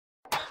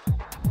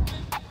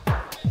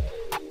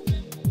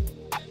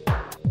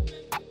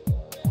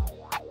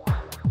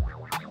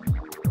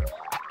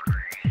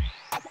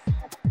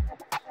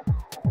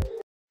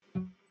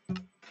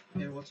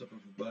What's up,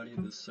 everybody?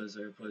 This is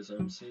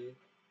IsaiahPlaysMC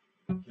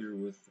here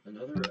with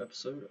another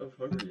episode of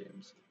Hunger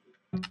Games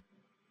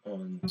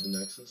on the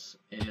Nexus,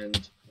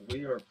 and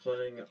we are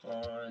playing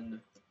on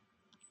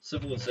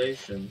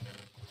Civilization.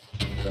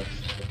 That's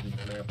what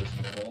the map is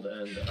called,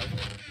 and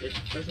it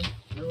doesn't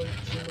really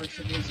seem like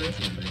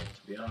Civilization to me,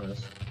 to be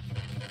honest.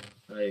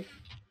 Like,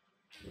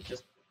 it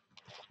just,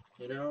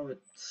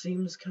 it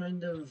seems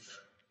kind of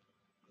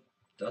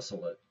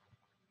desolate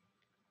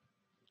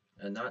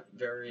and not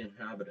very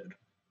inhabited.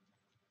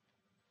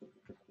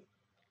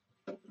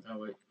 Oh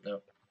wait,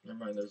 no, never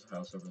mind, there's a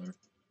house over there.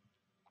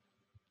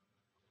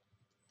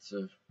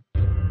 So,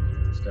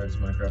 this guy's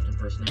Minecraft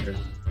impersonator.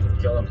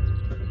 Kill him!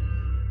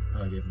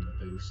 Oh, I gave him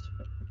a boost.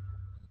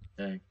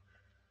 Dang.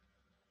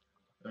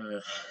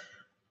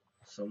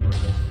 Someone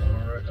has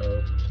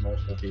already,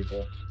 multiple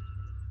people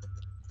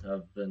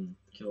have been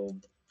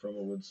killed from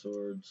a wood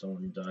sword,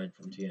 someone died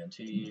from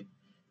TNT,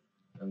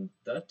 and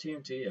that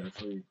TNT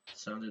actually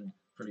sounded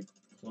pretty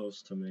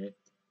close to me.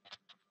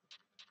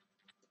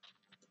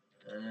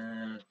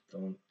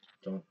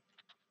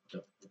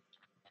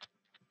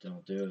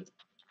 Don't do it.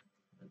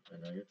 I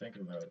know you're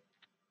thinking about it.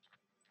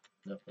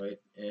 No, wait,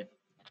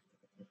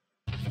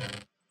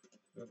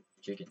 Oh,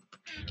 chicken.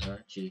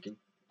 Chicken.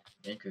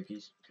 And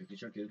cookies.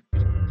 Cookies are good.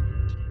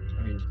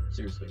 I mean,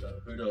 seriously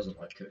though, who doesn't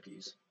like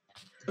cookies?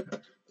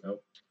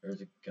 Nope,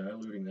 there's a guy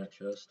looting that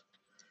chest.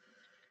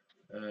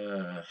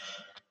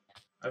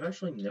 I've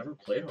actually never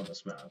played on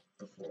this map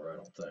before, I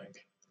don't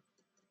think.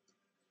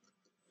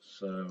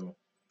 So,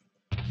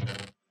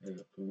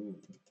 ooh.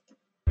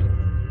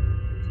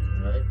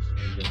 Alright, so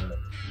we got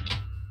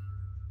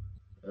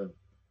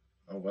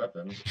a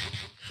weapon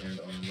and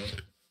armor.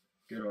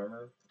 Good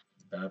armor,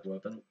 bad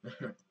weapon.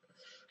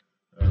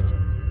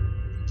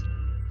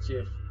 See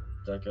if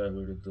that guy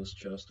looted this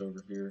chest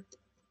over here.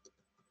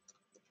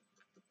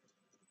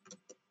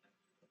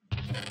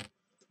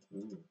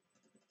 Ooh.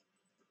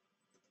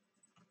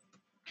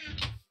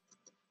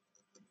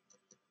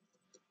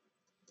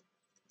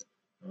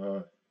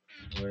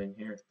 Wait in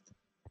here.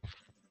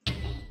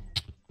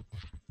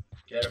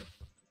 Get him.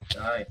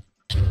 Die.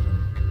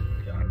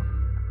 Got him.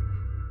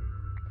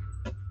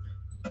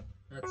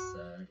 That's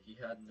sad. He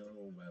had no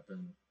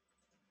weapon.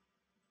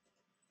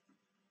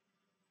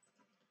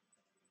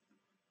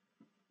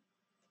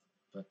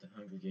 But the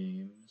Hunger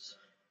Games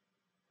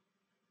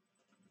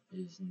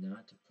is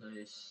not a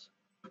place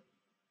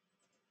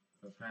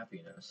of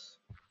happiness.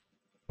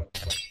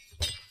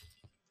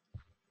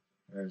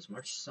 There's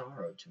much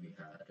sorrow to be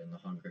had in the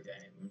Hunger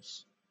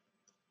Games.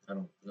 I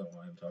don't know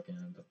why I'm talking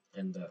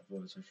in that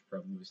voice. I should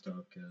probably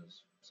stop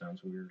because it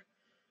sounds weird.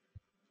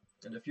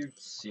 And if you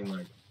see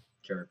my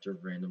character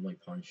randomly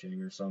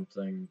punching or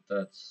something,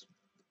 that's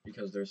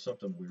because there's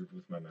something weird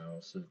with my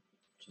mouse. It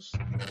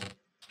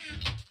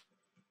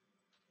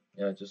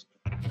just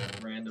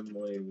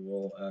randomly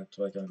will act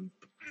like I'm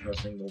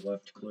pressing the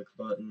left click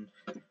button,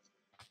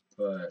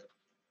 but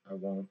I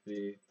won't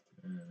be,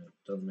 and it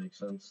doesn't make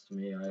sense to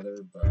me either,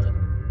 but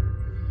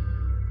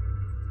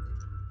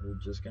we're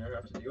just gonna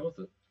have to deal with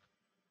it.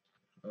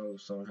 Oh,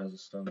 someone has a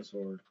stun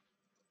sword.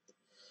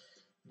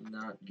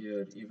 Not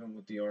good. Even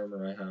with the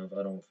armor I have,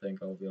 I don't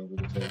think I'll be able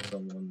to take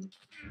someone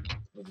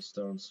with a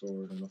stone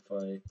sword in a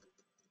fight.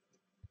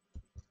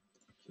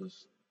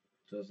 Just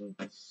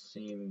doesn't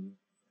seem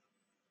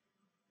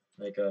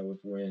like I would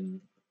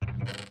win.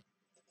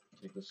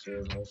 Take the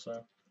sword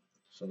also,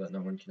 so that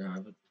no one can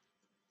have it.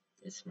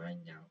 It's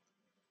mine now.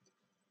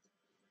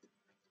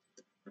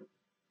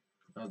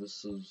 Oh,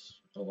 this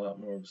is a lot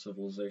more of a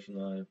civilization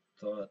than I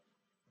thought.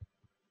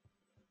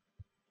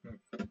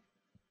 I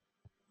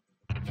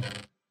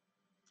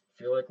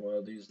feel like one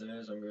of these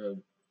days I'm gonna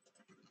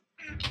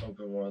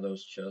open one of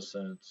those chests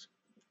and it's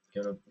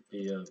gonna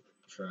be a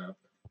trap.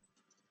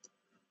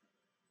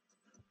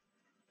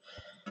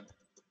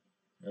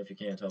 If you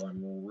can't tell,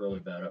 I'm really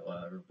bad at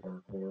ladder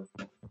parkour.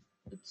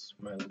 It's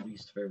my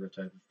least favorite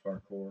type of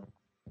parkour.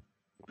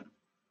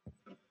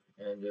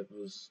 And it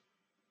was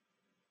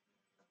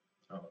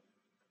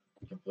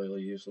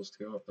completely useless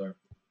to go up there.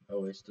 I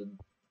wasted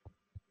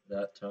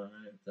that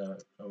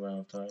amount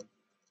of time.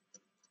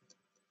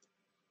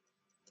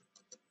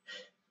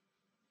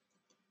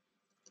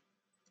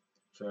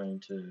 Trying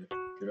to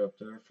get up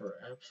there for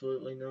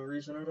absolutely no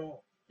reason at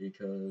all,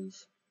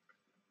 because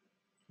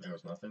there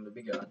was nothing to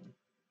be gotten.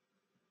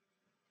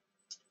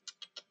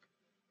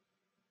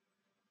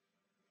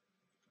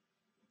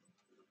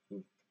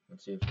 Ooh,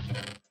 let's see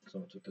if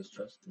someone took this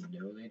chest.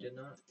 No, they did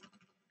not.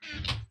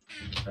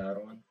 Put the hat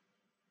on.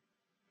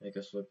 Make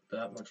us look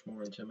that much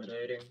more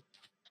intimidating.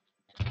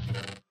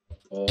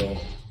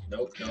 Oh,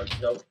 nope,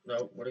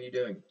 no, what are you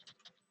doing?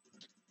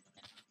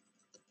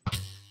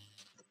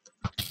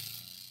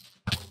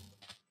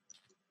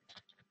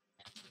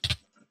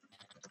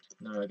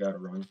 No, I gotta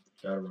run,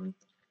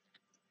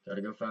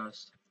 gotta go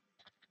fast.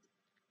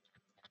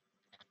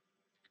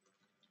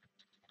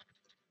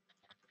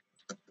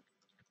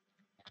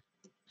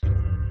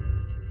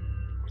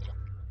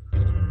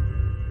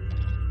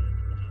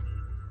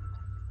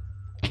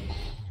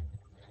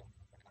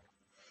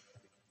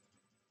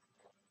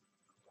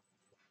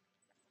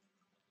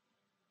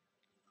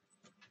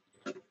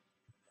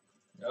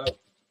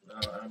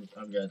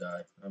 I'm gonna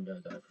die. I'm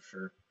gonna die for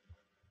sure.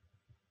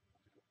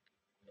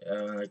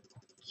 I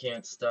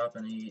can't stop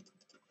and eat.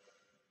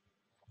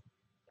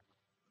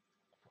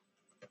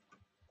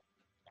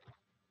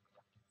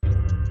 I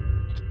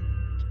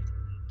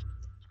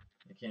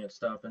can't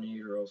stop and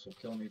eat or else he'll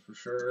kill me for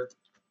sure.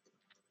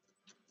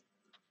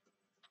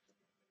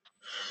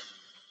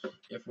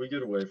 If we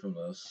get away from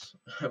this,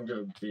 I'm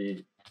gonna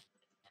be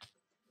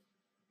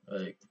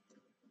like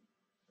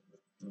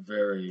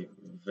very,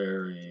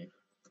 very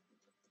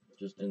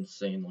just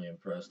insanely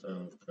impressed.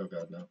 Oh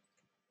god, no.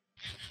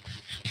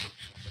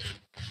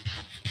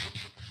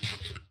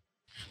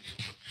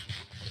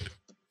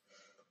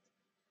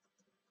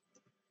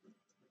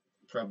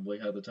 Probably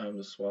had the time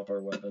to swap our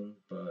weapon,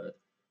 but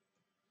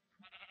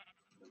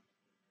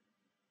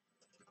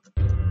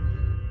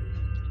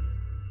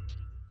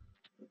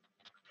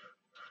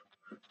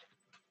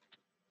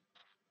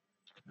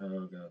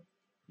oh god,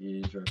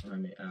 he's right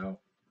behind me. Ow.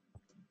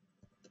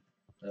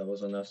 That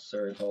was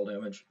unnecessary fall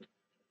damage.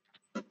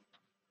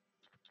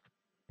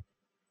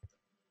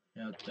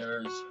 Yeah,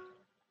 there's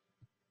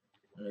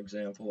an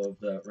example of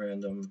that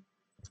random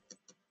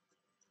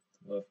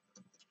left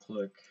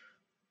click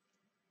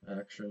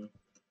action.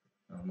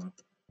 I don't know.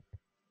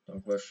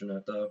 Don't question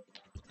it though.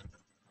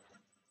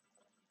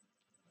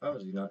 Oh,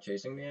 is he not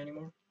chasing me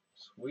anymore?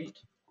 Sweet.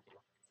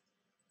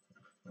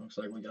 Looks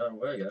like we got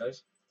away,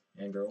 guys.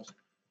 And girls.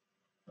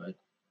 I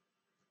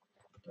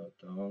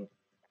don't.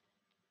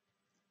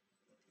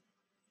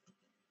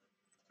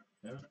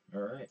 Yeah,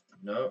 alright.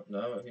 No,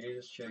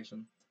 he's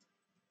chasing.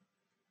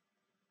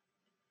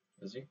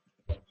 Is he?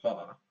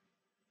 Ha!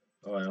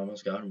 Oh, I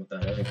almost got him with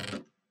that egg.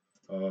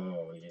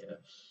 Oh,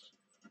 yes.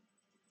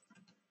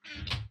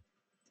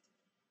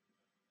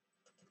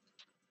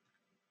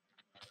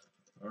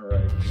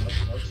 Alright,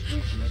 once we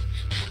get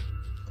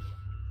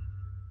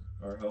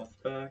our health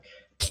back.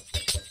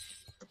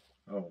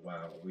 Oh,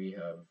 wow, we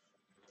have a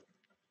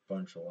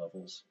bunch of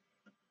levels.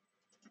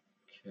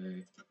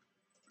 Okay.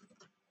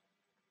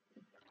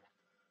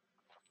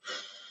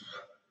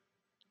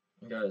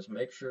 Guys,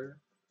 make sure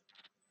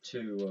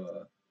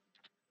to,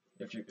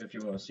 if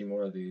you want to see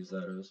more of these,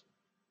 that is.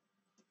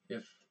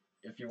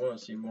 If you want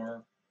to see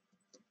more,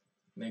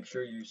 make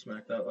sure you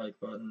smack that like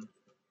button,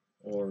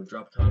 or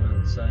drop a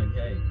comment saying,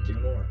 hey, do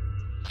more,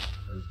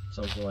 or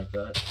something like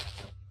that.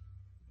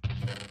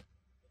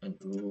 And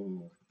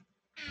ooh,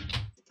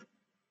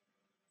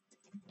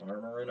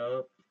 armoring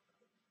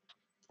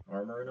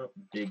up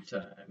big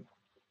time.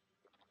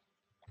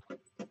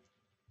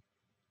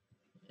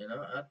 You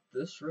know, at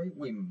this rate,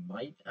 we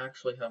might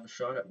actually have a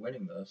shot at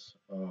winning this.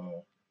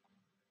 Oh,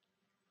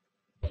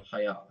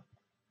 hiya.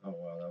 Oh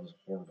wow, that was a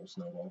horrible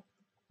snowball.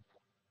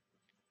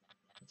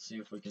 Let's see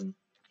if we can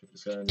get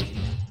this guy on his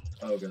knee.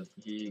 Oh good,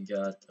 he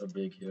got a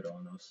big hit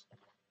on us.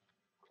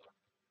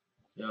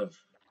 You have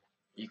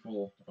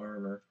equal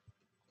armor.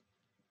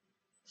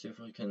 See if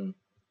we can...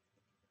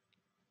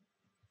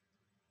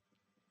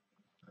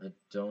 I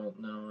don't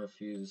know if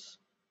he's...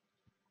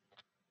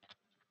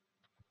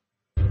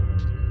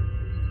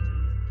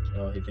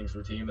 Oh, he thinks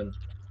we're teaming.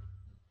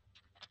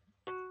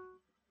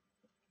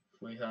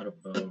 If we had a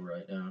bow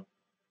right now...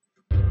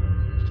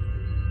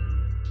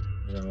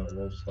 You know what,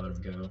 we'll just let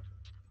him go.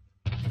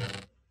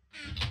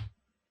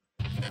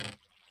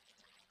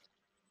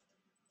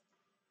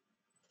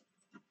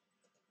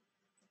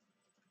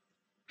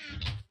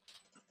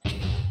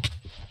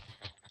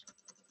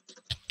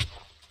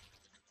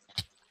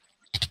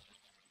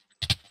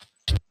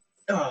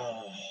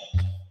 Oh!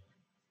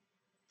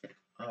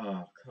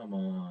 Oh, come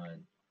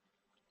on.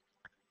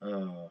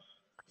 Oh,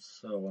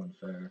 so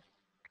unfair.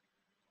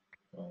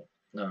 Well,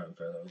 not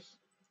unfair, that was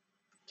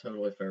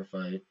totally fair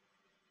fight.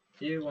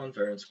 He won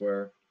fair and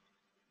square.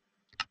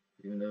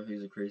 Even though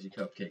he's a crazy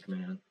cupcake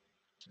man.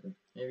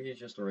 Maybe he's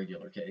just a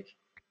regular cake.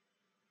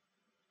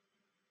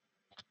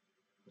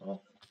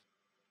 Well,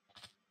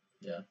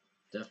 yeah,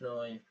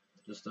 definitely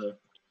just a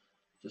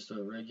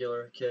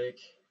regular cake,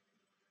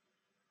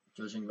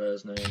 judging by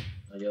his name,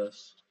 I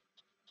guess.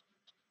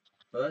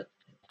 But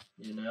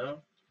you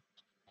know,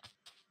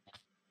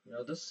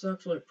 this is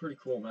actually a pretty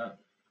cool map.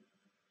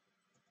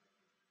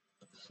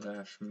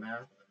 /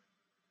 map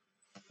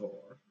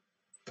 4.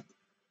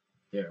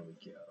 There we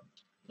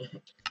go.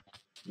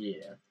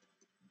 Yeah.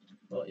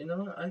 Well, you know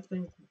what? I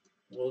think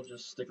we'll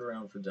just stick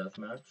around for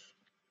deathmatch.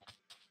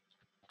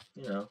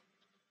 You know,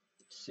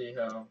 see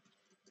how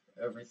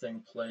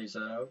everything plays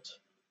out.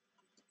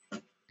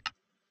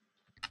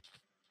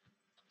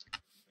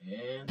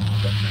 And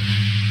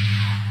deathmatch.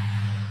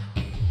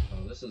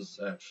 Oh, this is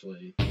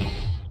actually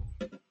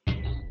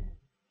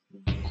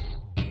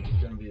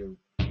gonna be a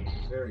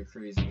very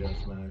crazy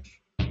deathmatch,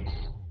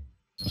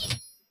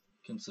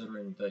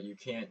 considering that you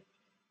can't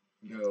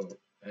go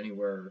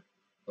anywhere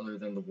other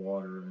than the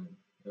water, and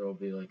it'll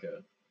be like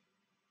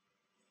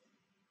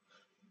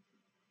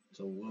it's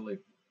a lily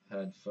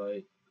pad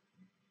fight.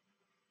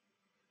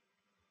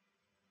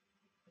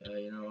 Yeah,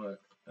 you know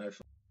what?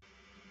 Actually,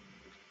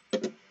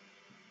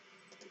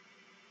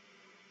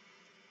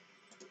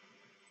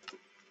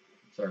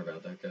 sorry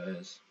about that,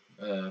 guys.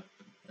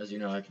 as you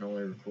know, I can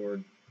only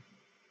record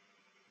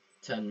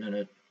 10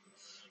 minutes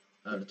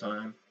at a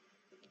time,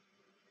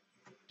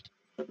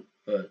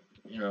 but,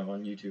 you know,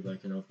 on YouTube I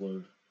can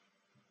upload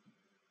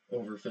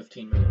over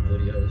 15-minute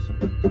videos.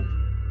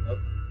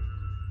 Oh,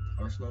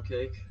 Arsenal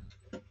Cake,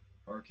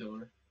 our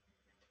killer,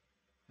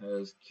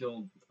 has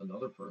killed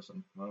another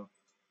person. Wow.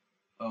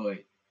 Oh,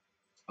 wait.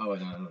 Oh,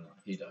 no,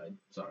 he died.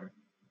 Sorry.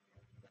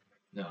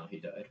 No,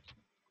 he died.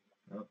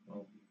 Oh,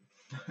 well.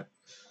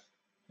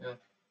 Yeah,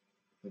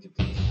 look at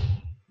this.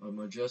 A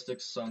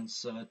majestic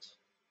sunset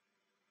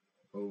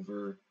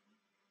over...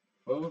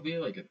 What would be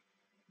like a...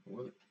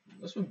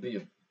 This would be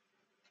a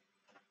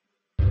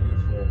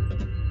beautiful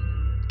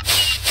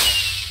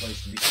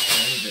place to be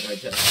stranded, I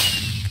guess.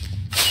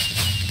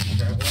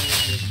 Apparently,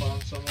 we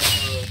found someone,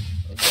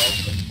 a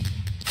dolphin.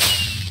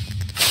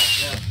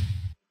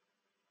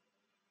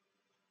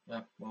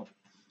 Yeah, well,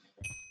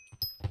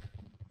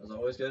 as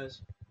always,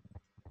 guys.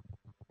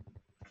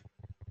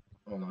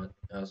 Well, not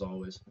as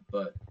always,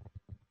 but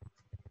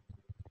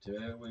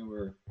today we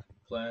were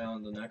playing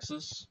on the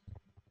Nexus,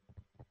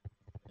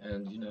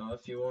 and, you know,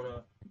 if you want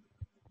to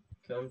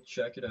come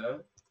check it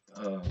out,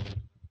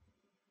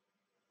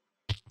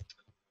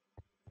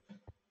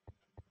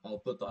 I'll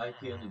put the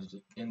IP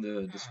in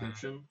the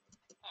description,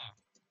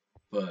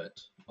 but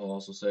I'll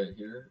also say it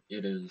here.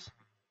 It is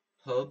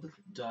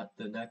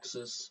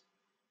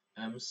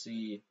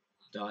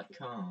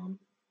hub.thenexusmc.com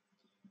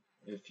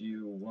if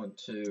you want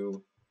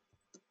to,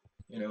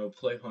 you know,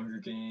 play Hunger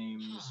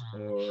Games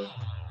or,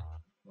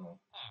 well,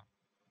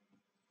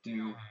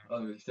 do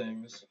other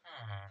things.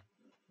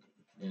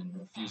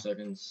 In a few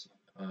seconds,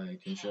 I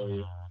can show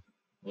you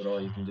what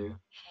all you can do.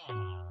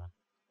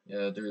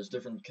 Yeah, there's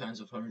different kinds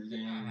of Hunger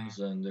Games,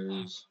 and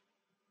there's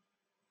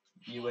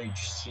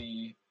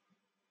UHC,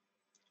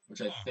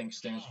 which I think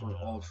stands for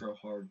Ultra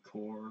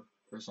Hardcore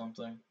or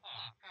something.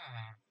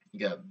 You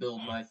got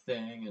Build My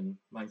Thing and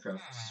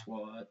Minecraft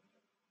SWAT.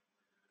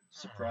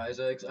 Surprise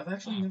Eggs. I've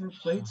actually never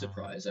played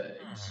Surprise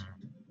Eggs.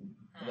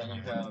 And then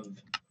you have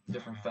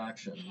different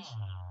factions.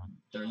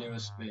 Their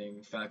newest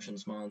being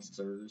Factions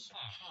Monsters,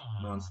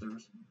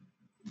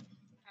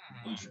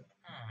 which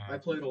I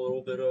played a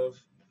little bit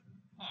of.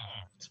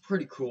 It's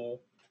pretty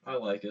cool. I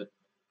like it.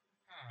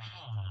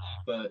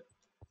 But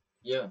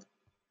yeah,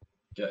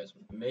 guys,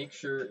 make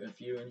sure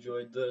if you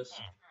enjoyed this,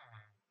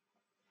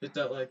 hit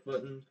that like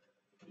button.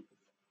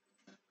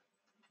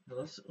 And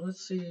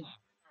let's see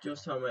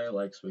just how many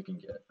likes we can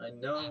get. I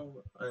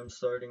know I'm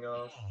starting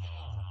off,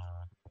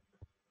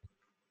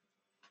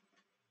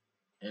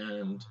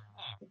 and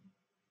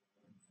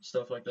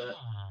stuff like that.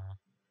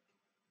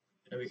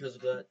 And because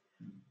of that,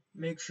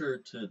 make sure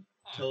to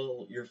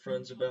tell your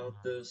friends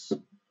about this.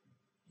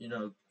 You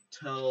know,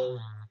 tell,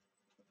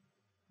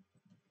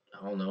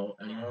 I don't know,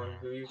 anyone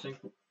who you think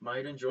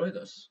might enjoy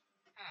this.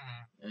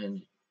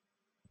 And,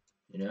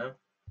 you know,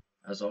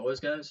 as always,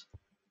 guys,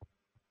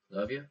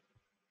 love you.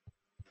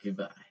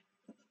 Goodbye.